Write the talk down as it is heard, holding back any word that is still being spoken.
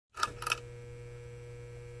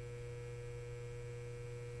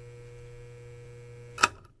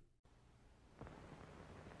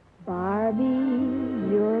Barbie,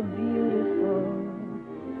 you're beautiful.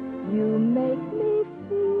 You make me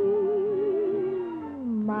feel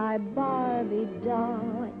my Barbie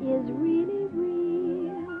doll is really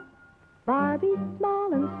real. Barbie's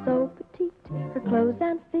small and so petite. Her clothes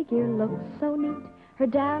and figure look so neat. Her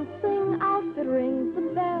dancing outfit rings the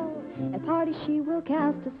bell. At parties she will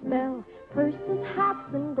cast a spell. Purses,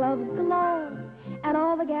 hats, and gloves galore. And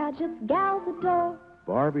all the gadgets gals adore.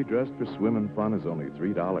 Barbie dressed for swimmin' fun is only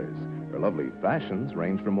 $3. Her lovely fashions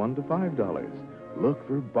range from $1 to $5. Look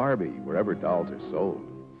for Barbie wherever dolls are sold.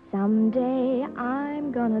 Someday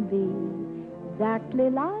I'm gonna be exactly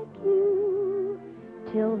like you.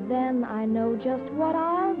 Till then I know just what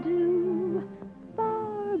I'll do.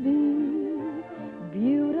 Barbie,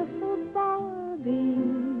 beautiful Barbie,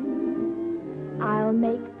 I'll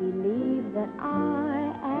make believe that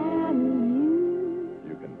I am you.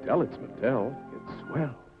 You can tell it's Mattel. It's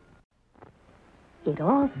swell. It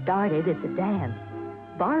all started at the dance.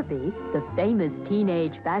 Barbie, the famous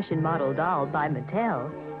teenage fashion model doll by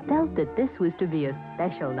Mattel, felt that this was to be a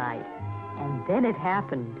special night. And then it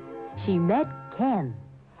happened. She met Ken.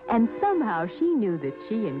 And somehow she knew that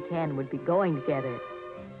she and Ken would be going together.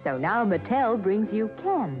 So now Mattel brings you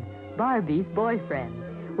Ken, Barbie's boyfriend,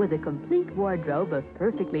 with a complete wardrobe of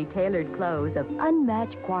perfectly tailored clothes of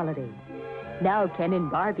unmatched quality. Now Ken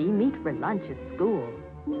and Barbie meet for lunch at school,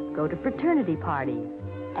 go to fraternity parties,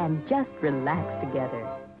 and just relax together.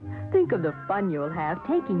 Think of the fun you'll have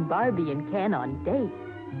taking Barbie and Ken on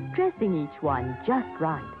dates, dressing each one just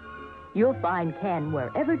right. You'll find Ken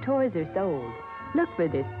wherever toys are sold. Look for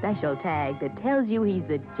this special tag that tells you he's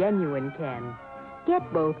the genuine Ken.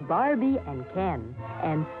 Get both Barbie and Ken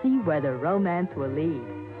and see where the romance will lead.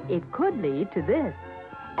 It could lead to this.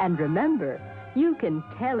 And remember, you can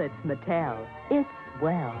tell it's Mattel. It's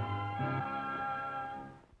swell.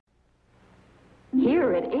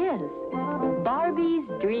 Here it is, Barbie's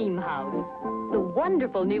Dream House. The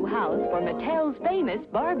wonderful new house for Mattel's famous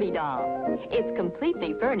Barbie doll. It's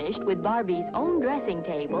completely furnished with Barbie's own dressing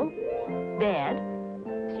table, bed,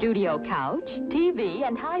 studio couch, TV,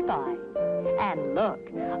 and hi-fi. And look,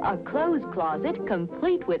 a clothes closet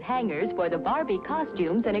complete with hangers for the Barbie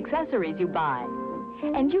costumes and accessories you buy.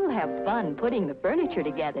 And you'll have fun putting the furniture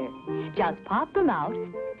together. Just pop them out,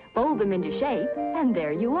 fold them into shape, and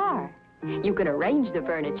there you are. You can arrange the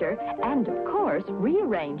furniture and, of course,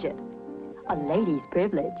 rearrange it. A lady's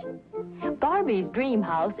privilege. Barbie's dream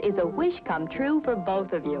house is a wish come true for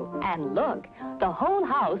both of you. And look, the whole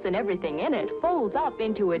house and everything in it folds up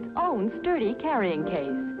into its own sturdy carrying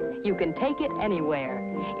case. You can take it anywhere.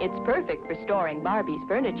 It's perfect for storing Barbie's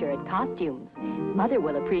furniture and costumes. Mother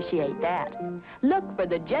will appreciate that. Look for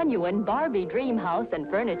the genuine Barbie dream house and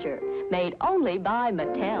furniture, made only by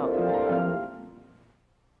Mattel.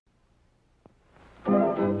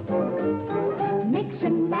 Mix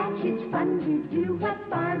and match, it's fun to do. What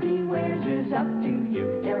Barbie wears is up to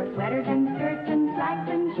you. There are sweaters and skirts and slacks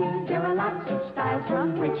and shoes. There are lots of styles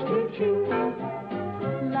from which to choose.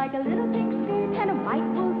 Like a little pink skirt and a white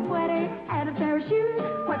wool sweater and a pair of shoes.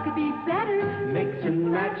 What could be better? Mix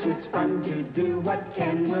and match, it's fun to do. What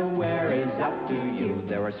Ken will wear is up to you.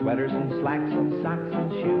 There are sweaters and slacks and socks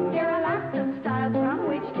and shoes. There are lots of styles from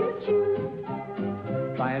which to choose.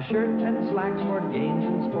 Buy a shirt and slacks for games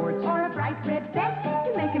and sports. Or a bright red vest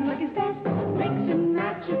to make him look his best. Mix and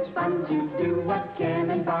match, it's fun to do. What Ken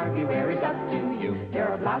and Barbie wear is up to you. There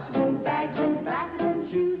are blouses and bags and glasses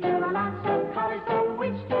and shoes. There are lots of colors from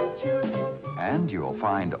which to choose. And you'll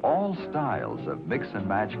find all styles of mix and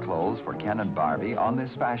match clothes for Ken and Barbie on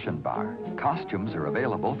this fashion bar. Costumes are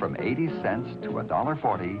available from 80 cents to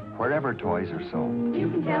 $1.40 wherever toys are sold. You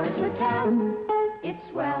can tell it's Mattel.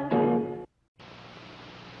 It's swell.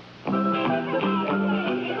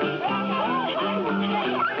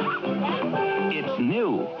 It's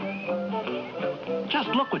new. Just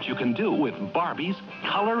look what you can do with Barbie's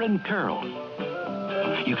Color and Curl.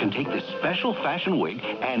 You can take this special fashion wig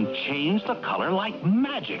and change the color like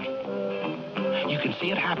magic. You can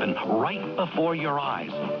see it happen right before your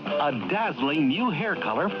eyes. A dazzling new hair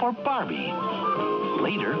color for Barbie.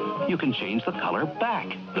 Later, you can change the color back.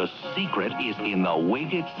 The secret is in the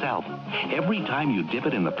wig itself. Every time you dip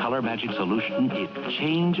it in the color magic solution, it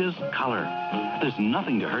changes color. There's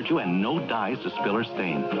nothing to hurt you and no dyes to spill or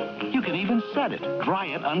stain. You can even set it, dry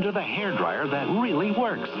it under the hairdryer that really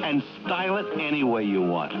works, and style it any way you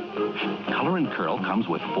want. Color and Curl comes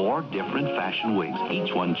with 4 different fashion wigs.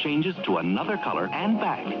 Each one changes to another color and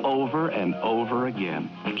back over and over again.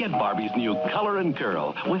 Get Barbie's new Color and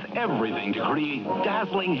Curl with everything to create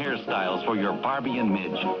dazzling hairstyles for your Barbie and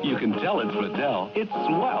Midge. You can tell it's Mattel. It's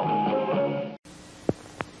swell.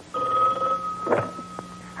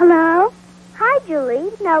 Hello?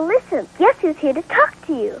 Julie. Now listen. Guess who's here to talk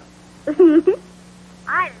to you?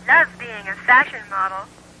 I love being a fashion model.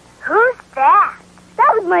 Who's that?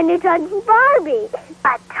 That was my new talking Barbie.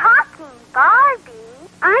 A talking Barbie?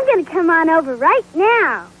 I'm going to come on over right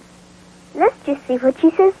now. Let's just see what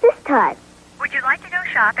she says this time. Would you like to go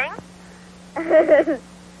shopping?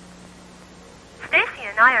 Stacy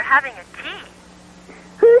and I are having a tea.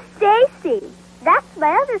 Who's Stacy? That's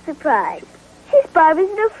my other surprise. She's Barbie's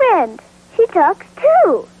new friend. She talks,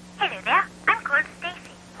 too. Hello there. I'm called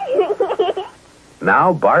Stacy.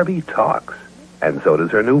 Now Barbie talks, and so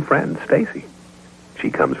does her new friend, Stacy.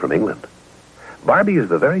 She comes from England. Barbie is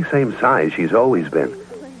the very same size she's always been.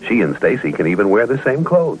 She and Stacy can even wear the same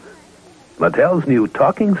clothes. Mattel's new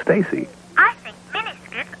Talking Stacy I think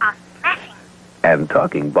miniskirts are smashing. and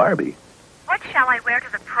Talking Barbie What shall I wear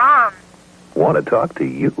to the prom? want to talk to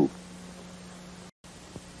you.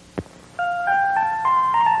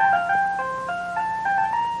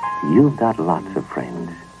 You've got lots of friends.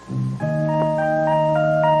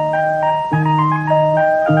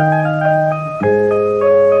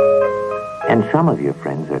 And some of your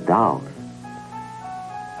friends are dolls.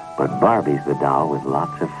 But Barbie's the doll with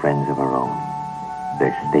lots of friends of her own.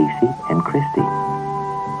 They're Stacy and Christy.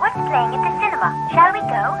 What's playing at the cinema? Shall we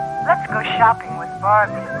go? Let's go shopping with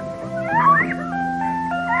Barbie.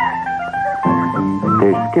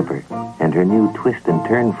 There's Skipper and her new twist and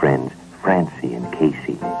turn friends, Francie and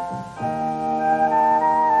Casey.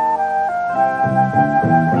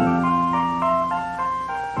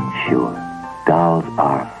 Sure, dolls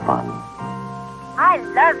are fun. I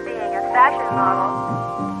love being a fashion model.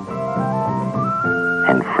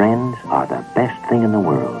 And friends are the best thing in the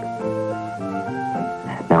world.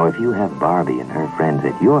 Now, if you have Barbie and her friends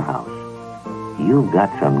at your house, you've got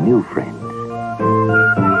some new friends.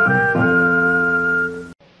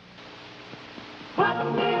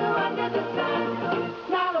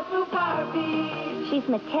 She's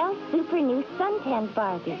Mattel's super new suntan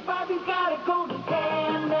Barbie. Barbie's gotta go to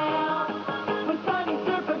tan now. When Sunny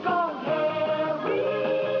Surfer goes hairy.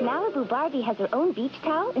 Malibu Barbie has her own beach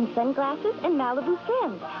towel and sunglasses and Malibu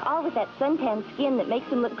friends, all with that suntan skin that makes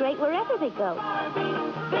them look great wherever they go.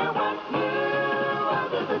 There was new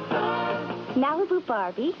under the sun. Malibu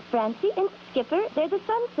Barbie, Francie, and Skipper, they're the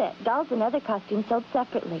Sunset. Dolls and other costumes sold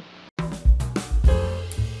separately.